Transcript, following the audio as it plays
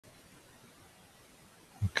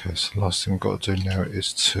Okay, so the last thing we've got to do now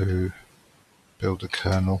is to build a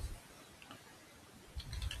kernel.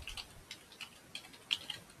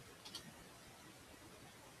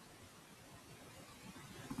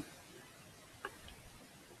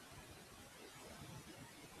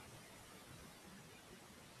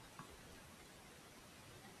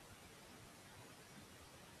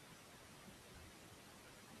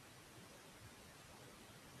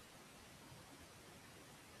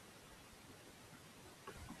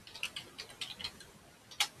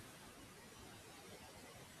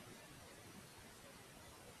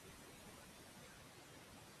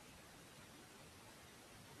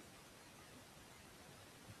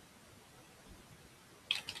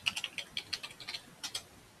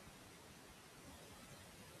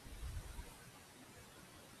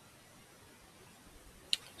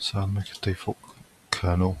 So I'll make a default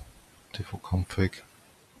kernel, default config,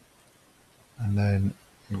 and then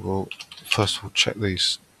we will first of all check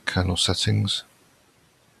these kernel settings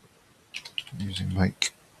using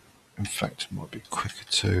make. In fact, it might be quicker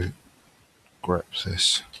to grep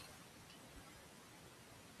this.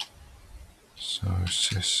 So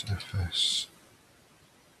sysfs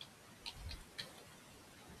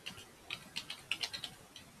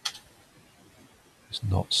is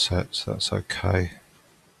not set, so that's okay.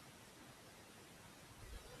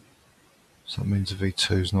 So that means the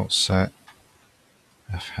v2 is not set.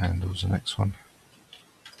 F handles the next one.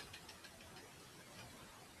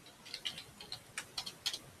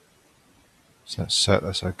 So that's set,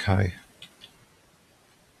 that's okay.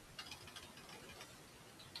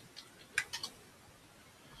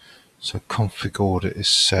 So config order is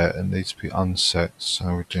set and needs to be unset,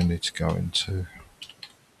 so we do need to go into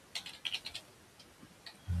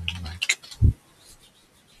make.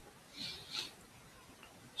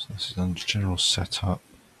 So this is under general setup,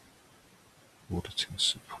 auditing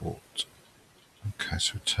support. Okay,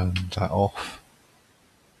 so we turn that off.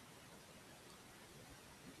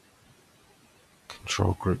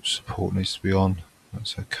 Control group support needs to be on,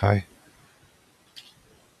 that's okay.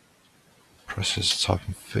 Processor type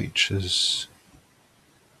and features.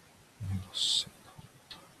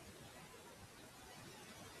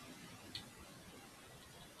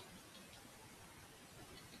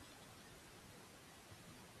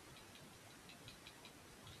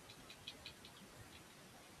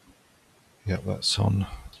 Yep, that's on.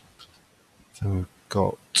 Then we've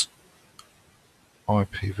got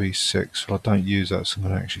IPv6. Well, I don't use that, so I'm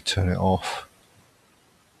going to actually turn it off.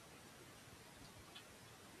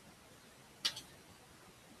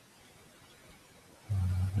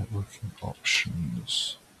 Networking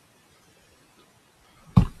options.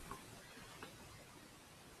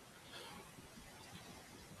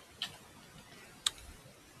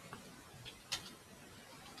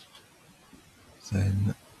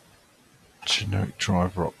 Then generic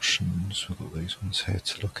driver options. We've got these ones here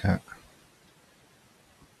to look at.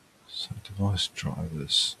 So device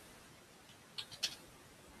drivers.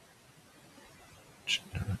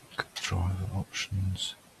 Generic driver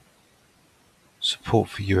options. Support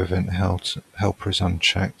for UEFI helper is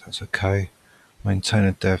unchecked, that's okay. Maintain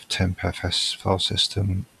a dev temp FS file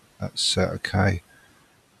system, that's set okay.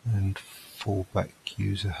 And fallback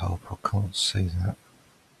user helper, I can't see that.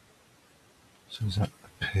 So does that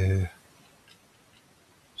appear?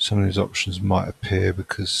 Some of these options might appear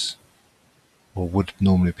because, or would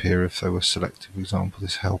normally appear if they were selected. For example,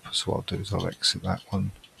 this helper, so what I'll do is I'll exit that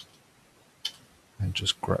one and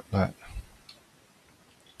just grep that.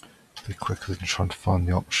 Be quicker than trying to find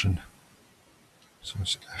the option. So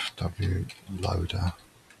it's FW loader.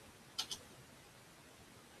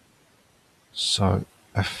 So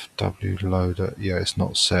FW loader, yeah, it's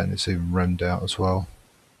not set and it's even remmed out as well.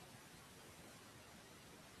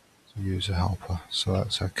 So user helper, so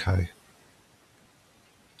that's okay.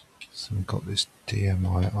 So we've got this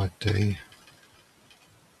DMI ID.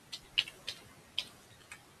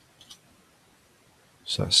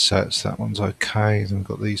 So that's set, so that one's okay. Then we've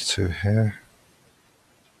got these two here.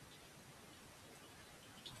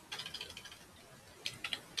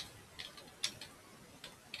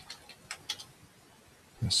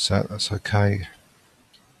 That's set, that's okay.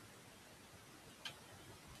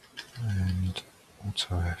 And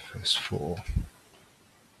auto FS4.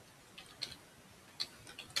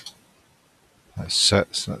 That's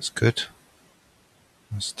set, so that's good.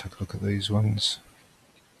 Let's take a look at these ones.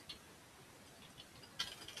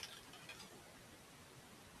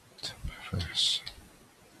 FS.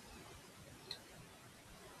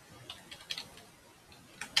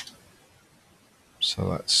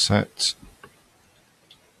 So that's set.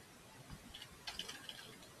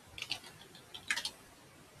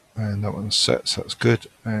 and that one's set, so that's good.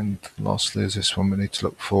 And lastly is this one we need to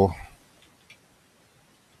look for.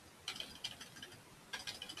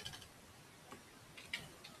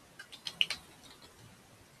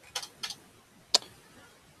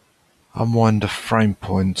 Unwind the frame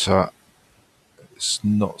pointer. It's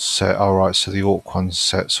not set. Alright, so the awk one's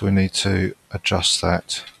set, so we need to adjust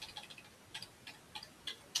that.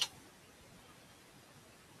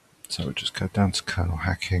 So we'll just go down to kernel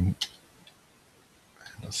hacking,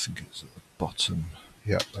 and I think it's at the bottom.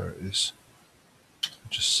 Yep, there it is.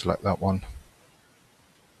 Just select that one.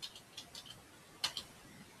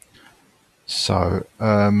 So,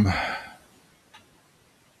 right,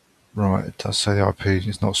 it does say the IP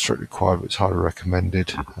is not strictly required, but it's highly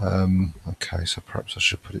recommended. Okay, so perhaps I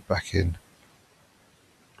should put it back in.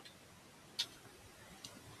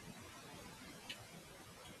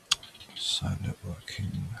 So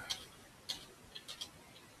networking.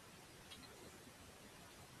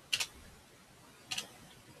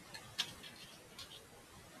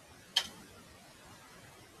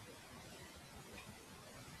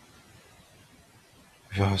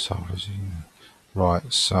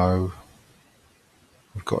 Right, so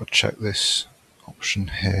we've got to check this option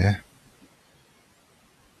here.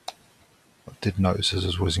 I did notice as I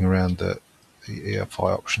was whizzing around that the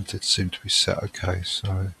EFI option did seem to be set okay,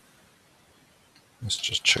 so let's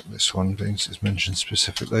just check this one, because it's mentioned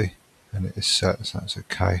specifically, and it is set, so that's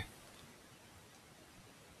okay.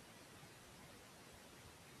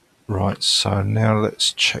 Right, so now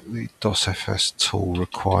let's check the DOSFS tool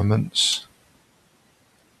requirements.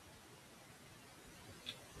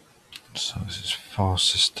 So this is file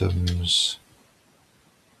systems,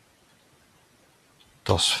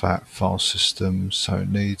 DOSFAT file systems, so it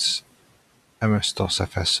needs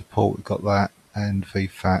MS-DOSFS support, we've got that, and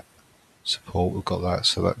VFAT support, we've got that,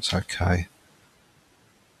 so that's okay.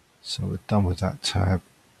 So we're done with that tab,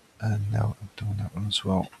 and now I've done that one as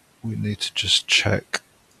well. We need to just check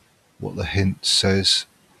what the hint says.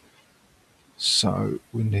 So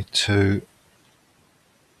we need to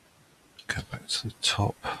go back to the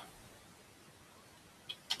top.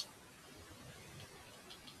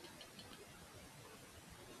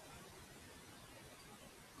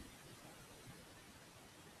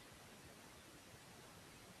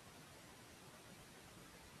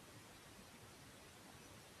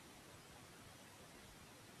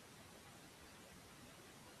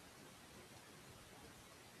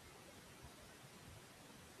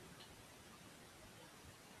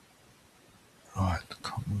 Right, I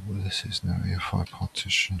can't remember where this is now, EFI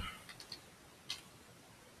partition.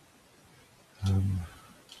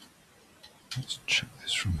 Let's check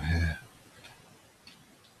this from here.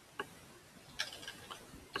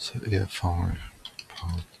 So EFI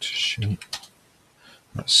partition,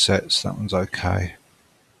 that's set, so that one's okay.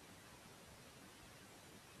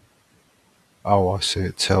 Oh, I see,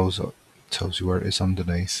 it tells you where it is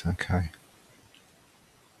underneath, okay.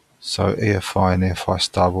 So EFI and EFI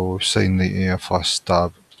stub, well, we've seen the EFI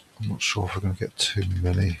stub. I'm not sure if we're going to get too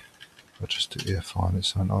many. I'll just do EFI on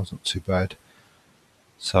its own. Oh, it's not too bad.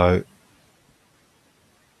 So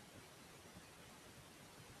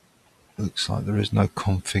looks like there is no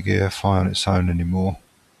config EFI on its own anymore,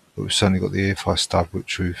 but we've certainly got the EFI stub,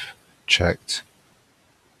 which we've checked.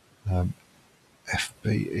 FB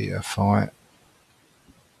EFI.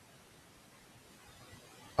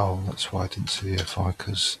 Oh, that's why I didn't see the EFI,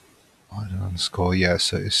 because I had an underscore. Yeah,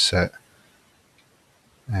 so it's set.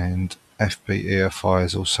 And FB EFI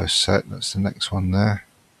is also set. That's the next one there.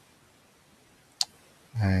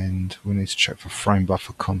 And we need to check for frame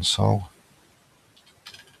buffer console.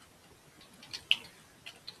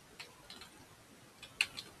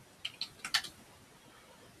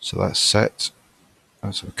 So that's set.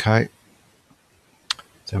 That's okay.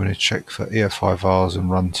 Then we need to check for EFI vars and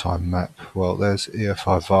runtime map. Well, there's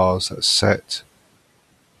EFI vars, that's set.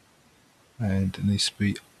 And it needs to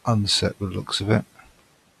be unset by the looks of it.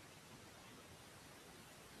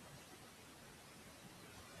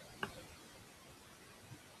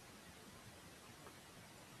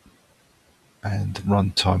 And the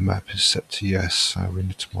runtime map is set to yes, so we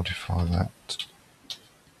need to modify that.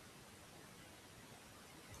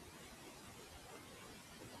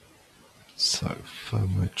 So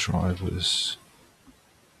firmware drivers.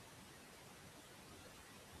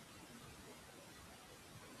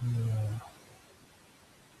 Firmware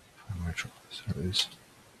drivers, there it is.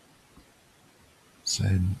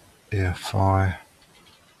 Then EFI.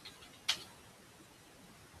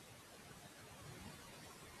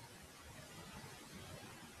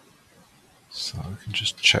 So we can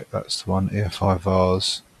just check that's the one, EFI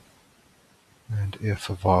vars. And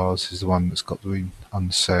EFI vars is the one that's got to be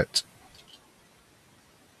unset.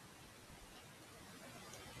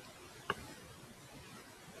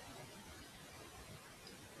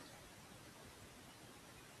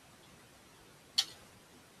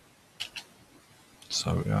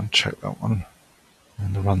 So we uncheck that one.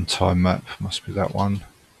 And the runtime map must be that one.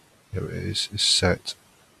 Here it is, it's set.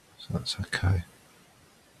 So that's okay.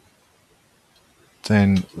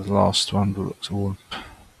 Then the last one looks all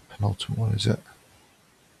penultimate one, is it?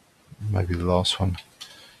 Maybe the last one.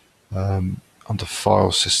 Under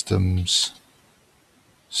file systems,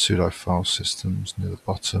 sudo file systems near the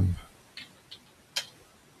bottom.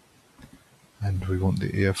 And we want the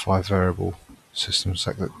UEFI variable systems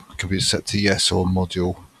that can be set to yes or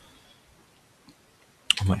module.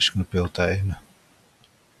 I'm actually going to build that in. I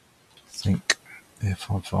think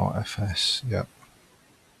UEFI var FS, yep.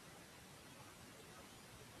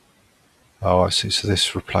 Oh, I see. So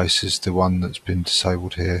this replaces the one that's been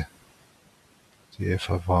disabled here, the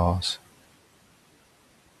UEFI vars.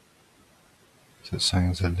 So it's saying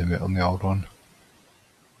there's a limit on the old one.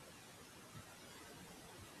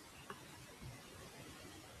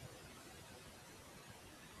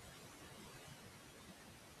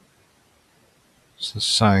 So it's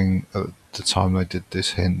saying at the time they did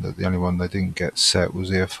this hint that the only one they didn't get set was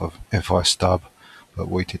the UEFI stub, but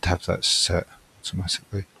we did have that set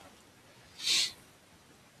automatically.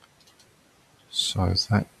 So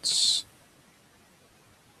that's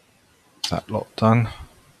that lot done.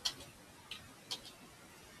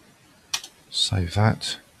 Save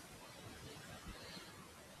that.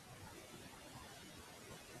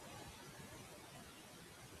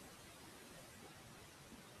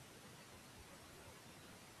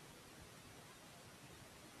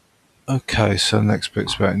 Okay, so the next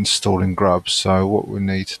bit's about installing grubs. So what we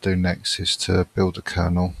need to do next is to build a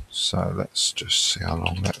kernel. So let's just see how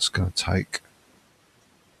long that's going to take.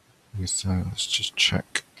 Let's just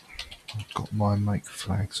check. I've got my make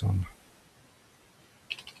flags on.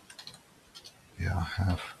 Yeah, I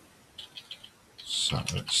have. So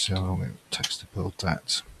let's see how long it takes to build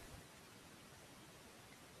that.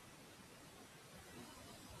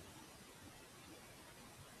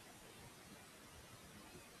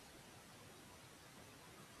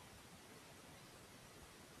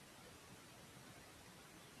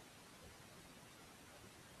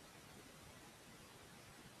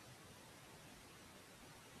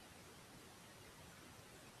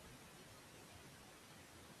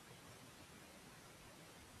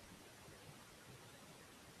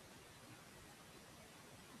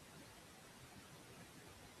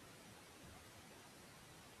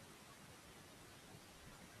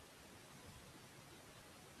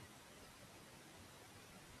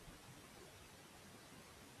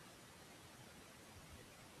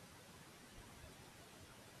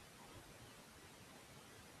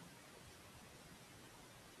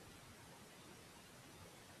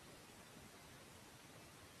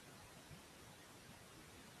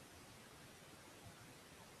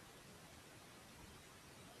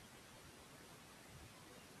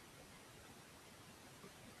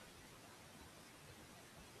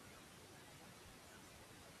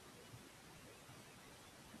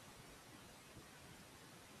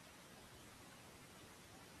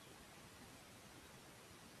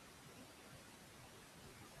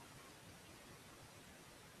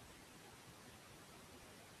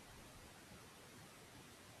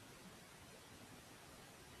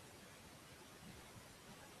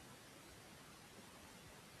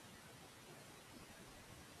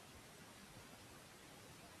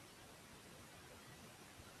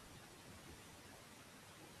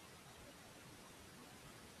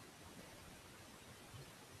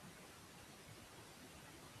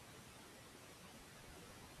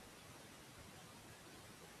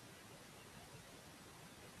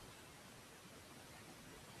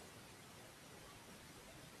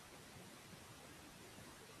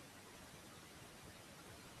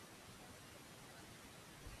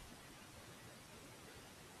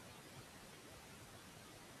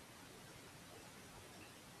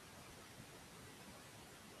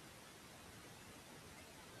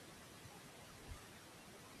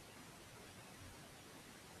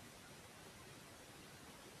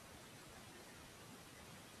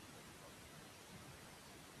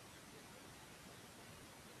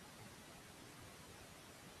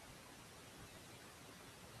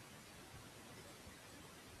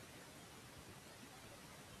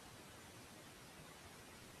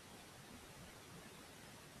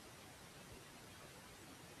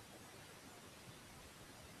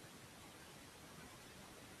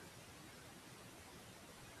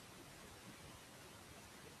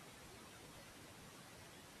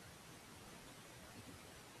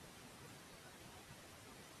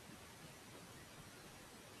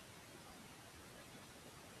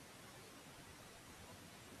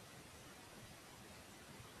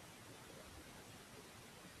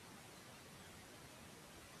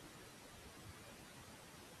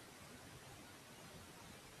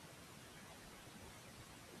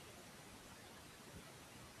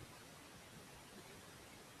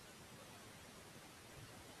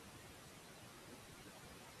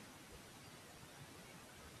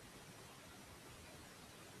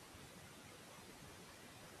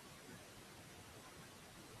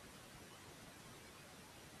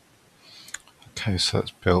 Okay, so that's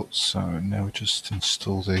built, so now we just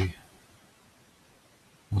install the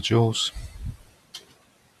modules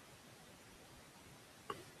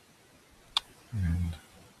and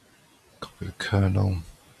copy the kernel,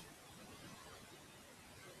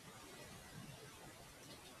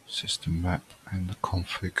 system map and the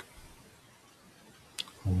config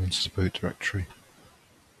all into the boot directory.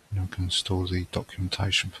 Now we can install the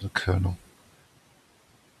documentation for the kernel.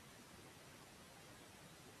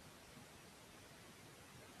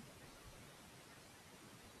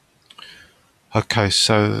 Okay,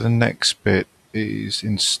 so the next bit is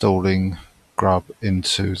installing Grub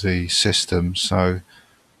into the system. So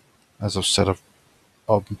as I've said,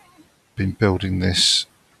 I've been building this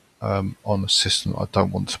on a system I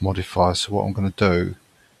don't want to modify. So what I'm going to do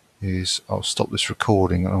is I'll stop this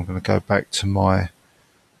recording and I'm going to go back to my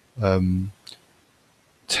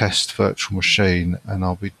test virtual machine and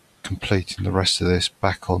I'll be completing the rest of this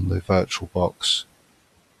back on the VirtualBox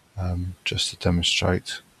just to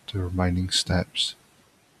demonstrate the remaining steps.